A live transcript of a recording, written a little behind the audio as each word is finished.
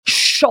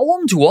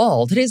Shalom to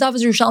all. Today's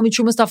office is Yerushalmi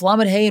Trumas Daf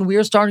Lamed Hey, and we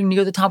are starting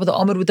near the top of the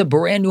Amud with a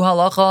brand new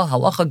halacha,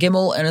 halacha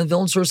Gimel, and in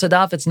Vilna Source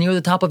Sadaf, it's near the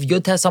top of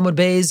Yud Tes Amud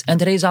Beis. And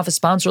today's office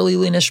sponsor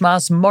Lili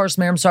Nishmas Mars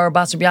Merim Sar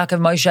Basar Yaakov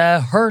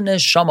Moshe. Her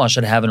neshama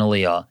should have an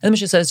aliyah. And the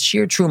Mishnah says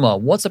shir truma.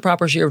 What's the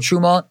proper shir of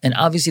truma? And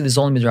obviously this is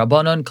only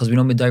midrabanan because we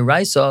know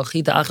midairaisa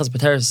chita achas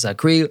pateres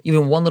sakri.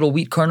 Even one little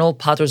wheat kernel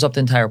patters up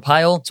the entire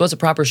pile. So what's a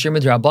proper shir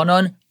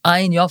midrabanan?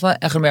 Ayin yafa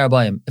echad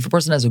merabayim. If a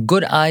person has a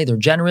good eye, they're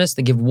generous,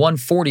 they give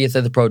 1/40th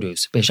of the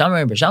produce.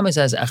 Beishamai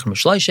says echad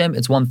mishleishim,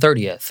 it's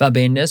 1/30th.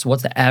 V'abeinis,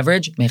 what's the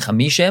average?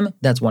 Mechamishim,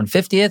 that's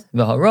 1/50th.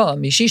 V'hara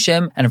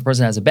mishishim, and if a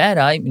person has a bad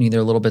eye, meaning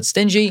they're a little bit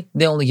stingy,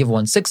 they only give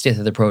 1/60th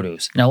of the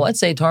produce. Now let's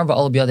say Taram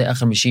v'al b'yadei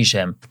echad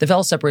mishishim. The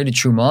fellow separated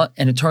truma,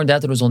 and it turned out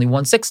that it was only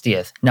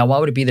 1/60th. Now why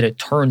would it be that it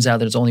turns out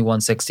that it's only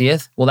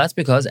 1/60th? Well, that's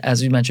because,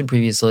 as we mentioned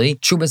previously,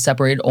 truma is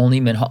separated only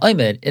min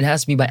ha'imid. It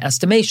has to be by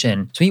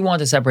estimation. So he wanted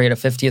to separate a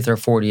 50th or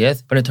 40th.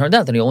 But it turned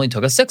out that he only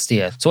took a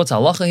 60th. So what's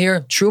halacha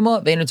here?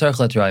 Truma ve'enu tzarich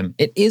letraim.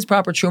 It is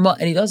proper truma,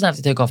 and he doesn't have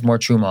to take off more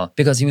truma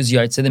because he was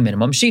yaitz to the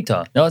minimum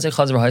shita. Now let's say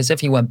chazar v'haisef,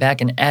 he went back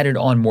and added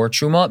on more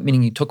truma,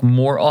 meaning he took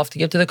more off to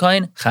give to the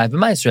kain. Chayav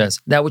v'maisres.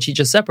 That which he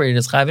just separated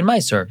is chayav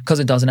v'maiser because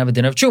it doesn't have a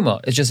din of truma.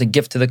 It's just a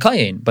gift to the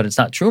kain, but it's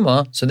not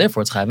truma, so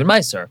therefore it's chayav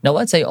v'maiser. Now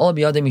let's say all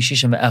biyadei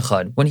mishishim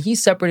ve'echad. When he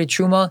separated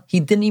truma, he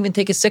didn't even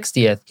take a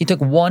 60th. He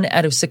took 1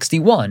 out of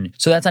 61.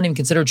 So that's not even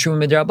considered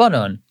truma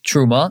midrabanan.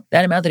 Truma,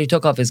 that amount that he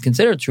took off is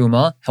considered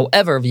truma.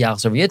 However,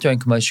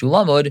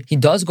 he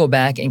does go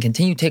back and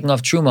continue taking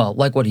off truma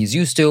like what he's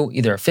used to,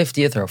 either a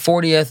 50th or a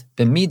 40th,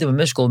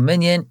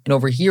 and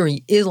over here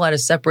he is allowed to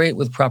separate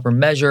with proper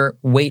measure,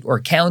 weight,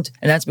 or count,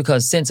 and that's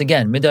because since,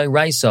 again, midai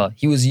raisa,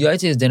 he was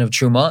yaitz his din of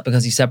truma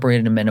because he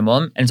separated a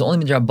minimum, and it's only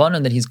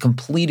midrabanan that he's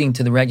completing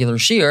to the regular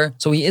shear,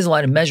 so he is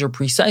allowed to measure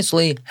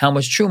precisely how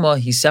much truma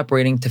he's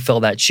separating to fill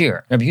that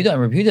shear. Rabbi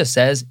Yehuda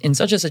says, in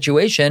such a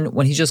situation,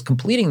 when he's just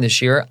completing the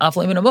shear,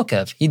 aflei min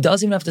hamukev, he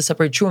doesn't even have to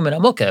separate truma min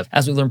hamukev.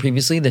 As we learned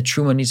previously, that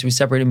truma needs to be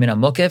separated min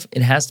hamukef.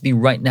 It has to be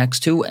right next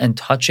to and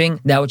touching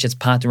that which it's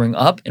pattering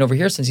up. And over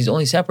here, since he's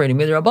only separating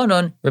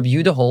midrabanan, Rabbi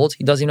Yehuda holds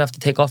he doesn't even have to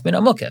take off min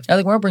hamukef. Now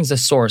the Gemara brings the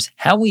source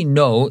how we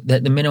know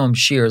that the minimum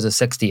shear is a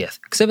 60th.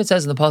 Because if it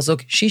says in the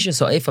pasuk, shisha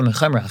sa'efa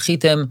mechamer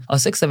hachitim, a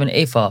 1/6 of an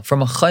ephah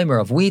from a chaimer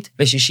of wheat,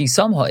 veshishi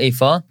sam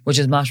ha'ephah, which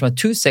is mashma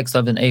 2/6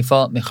 of an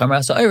ephah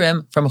mechamer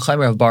sa'irim from a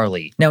chaimer of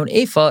barley. Now an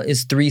ephah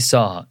is 3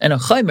 sah, and a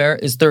chaimer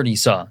is 30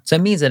 sah. So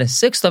it means that a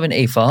 1/6 of an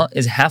ephah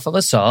is half of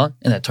a sah,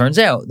 and that turns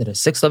out that a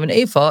 1/6 of an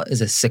ephah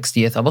is a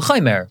 60th of a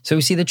chaimer. So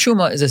we see the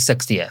truma is a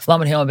 60th.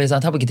 Lamed Hey based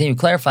on top, we continue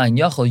clarifying.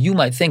 Yachol, you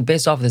might think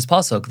based off of this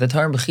pasuk, the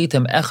Tarim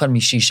b'chitim echad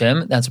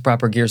mishishim, that's a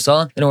proper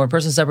girsa. You know, when a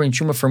person is separating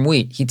truma from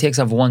wheat, he takes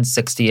off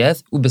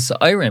 1/60th.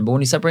 Ubesairim, but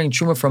when he's separating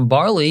truma from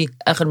barley,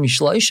 echad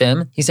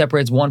mishloishim, he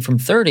separates 1 from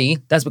 30.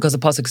 That's because the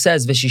pasuk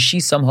says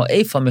veshishisam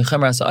ha'ephah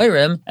mechamer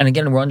sairim, and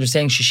again we're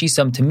understanding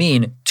shishisam to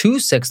mean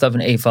 2/6 of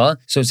an ephah.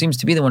 So it seems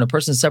to be that when a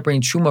person is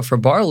separating truma for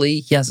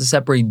barley, he has to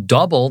separate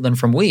double than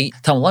from wheat.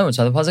 So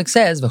the pasuk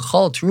says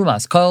v'chol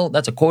terumas kol.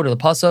 That's a quote of the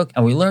pasuk,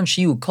 and we learn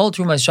shiu kol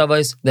terumas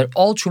shavais, that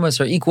all trumas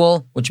are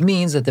equal, which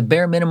means that the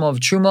bare minimum of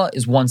truma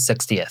is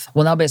 1/60th.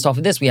 Well, now based off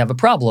of this, we have a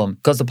problem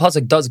because the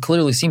pasuk does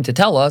clearly seem to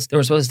tell us that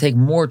we're supposed to take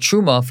more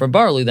truma for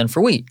barley than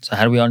for wheat. So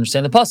how do we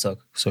understand the pasuk?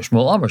 So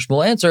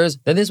Shmuel answers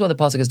that this is what the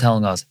pasuk is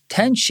telling us: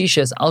 10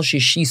 shishas al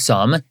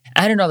shishisam,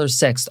 add another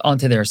 6th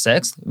onto their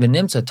 6th,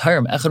 v'nimtza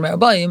tarim echad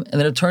merabayim, and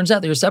then it turns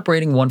out that you're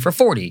separating 1 for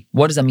 40.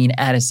 What does that mean?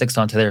 Add a 6th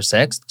onto their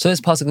 6th. So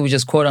this pasuk that we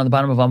just quoted on the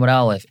bottom of Amud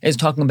Aleph is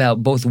talking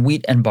about both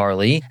wheat and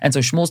barley, and so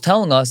Shmuel's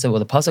telling us that what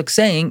the pasuk's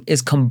saying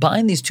is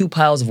combine these 2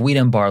 piles of wheat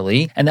and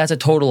barley, and that's a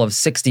total of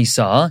 60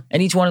 sah,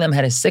 and each one of them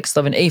had a 1/6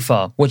 of an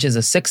ephah, which is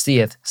a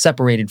 60th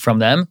separated from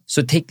them.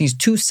 So take these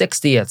 2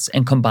 60ths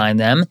and combine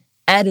them,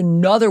 add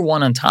another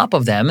one on top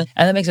of them,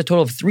 and that makes a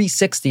total of 3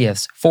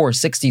 60ths for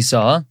 60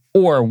 sah,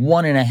 or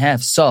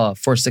 1.5 sah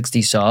for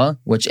 60 sah,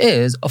 which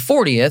is a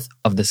 40th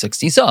of the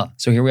 60 sah.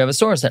 So here we have a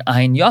source that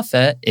ayin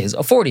yafeh is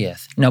a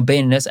 40th. Now,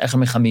 beinis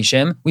echad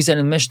mechamishim, we said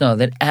in the Mishnah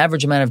that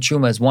average amount of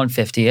truma is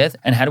 1/50th.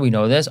 And how do we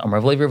know this?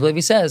 Rav Levi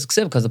says,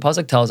 because the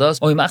pasuk tells us,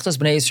 oimachtas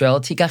b'nei Yisrael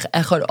tikach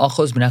echad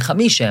achos b'nei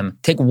chamishim,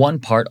 take 1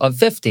 part of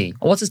 50.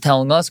 What's this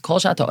telling us? Kol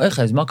shata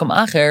oiches makam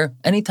acher,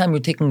 anytime you're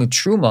taking a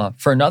truma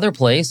for another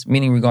place,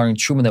 meaning regarding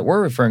truma that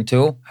we're referring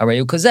to,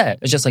 hareyu kazeh.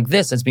 It's just like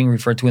this that's being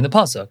referred to in the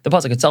pasuk. The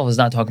pasuk itself is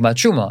not talking about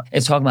truma.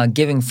 It's talking about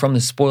giving from the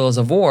spoils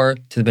of war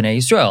to the Bnei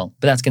Yisrael.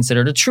 But that's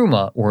considered a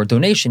truma, or a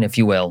donation, if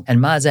you will. And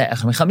mazeh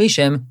echad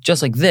mechamishim,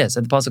 just like this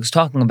that the pasuk is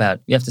talking about,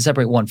 you have to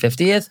separate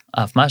 1/50th.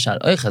 Af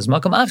mashat oiches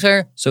makam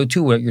acher. So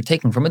too, where you're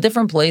taking from a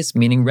different place,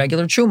 meaning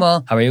regular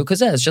truma, hareyu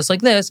kazeh, it's just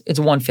like this, it's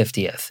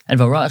 1/50th. And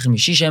v'ra echad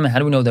mishishim, how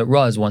do we know that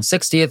ra is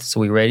 1/60th? So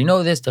we already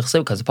know this,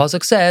 because the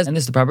pasuk says, and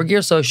this is the proper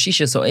gear, so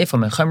shisha so efa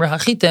mechamer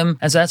hachitim,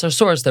 and so that's our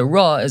source that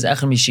ra is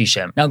echad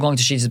mishishim. Now going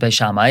to Shishis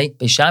Beishamai.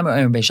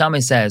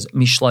 Beishamai says,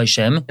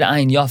 shloishim. The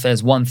ayin yafa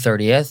is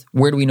 1/30th.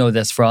 Where do we know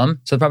this from?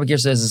 So the proper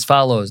Girsa says as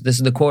follows. This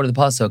is the quote of the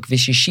pasuk.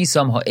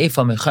 V'shishisam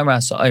ha'efa mechaymer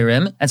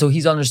ha'sa'irim. And so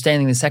he's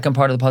understanding the second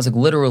part of the pasuk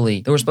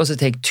literally. That we're supposed to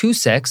take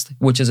 2/6,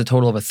 which is a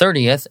total of a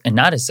 30th and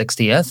not a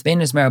 60th.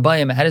 V'enis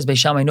merabayim. How does Beis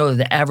Shammai know that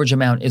the average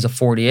amount is a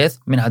 40th?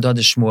 Min hadad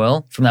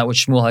Shmuel, from that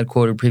which Shmuel had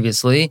quoted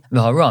previously.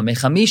 V'hara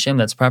mechamishim.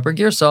 That's proper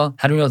Girsa.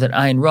 How do we know that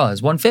ayin ra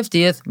is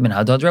 1/50th? Min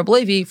hadad Reb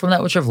Levi, from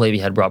that which Reb Levi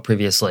had brought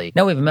previously.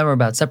 Now we have a member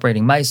about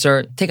separating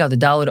meiser. Take out the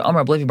daled.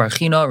 Amar Reb Levi bar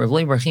China. Reb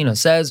Levi bar China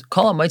says,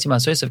 "Kol ha'maitim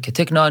ha'soisav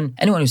ketiknon."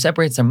 Anyone who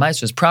separates their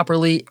meisers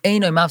properly,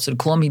 eino mafsid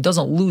klum. He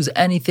doesn't lose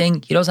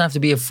anything. He doesn't have to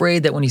be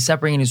afraid that when he's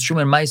separating his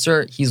truma and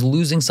meiser, he's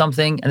losing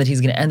something and that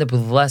he's going to end up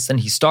with less than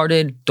he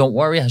started. Don't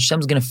worry,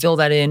 Hashem's going to fill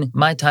that in.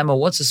 My time.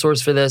 What's the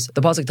source for this?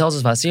 The pasuk tells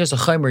us, "Vasir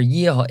sachaymer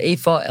yeh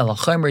ha'efa el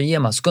ha'chaymer yeh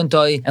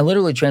maskuntai," and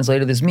literally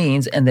translated, this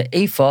means, and the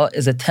efa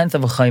is a tenth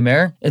of a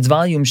chaymer. Its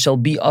volume shall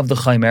be of the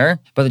chaymer.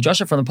 But the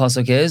drasha from the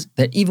pasuk is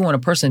that even when a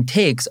person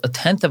takes a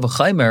tenth of a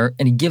chaymer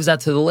and he gives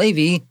that to the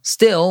Levi,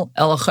 still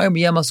el ha'chaymer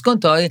yeh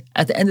maskuntai.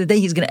 At the end of the day,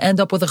 he's going to end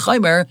up with a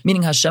chaymer,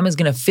 meaning Hashem is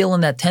going to fill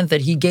in that tenth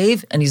that he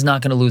gave, and he's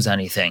not going to lose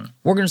anything.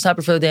 We're going to stop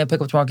here for the day and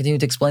pick up tomorrow, continue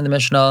to explain the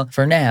Mishnah.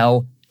 For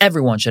now,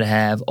 everyone should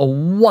have a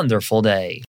wonderful day.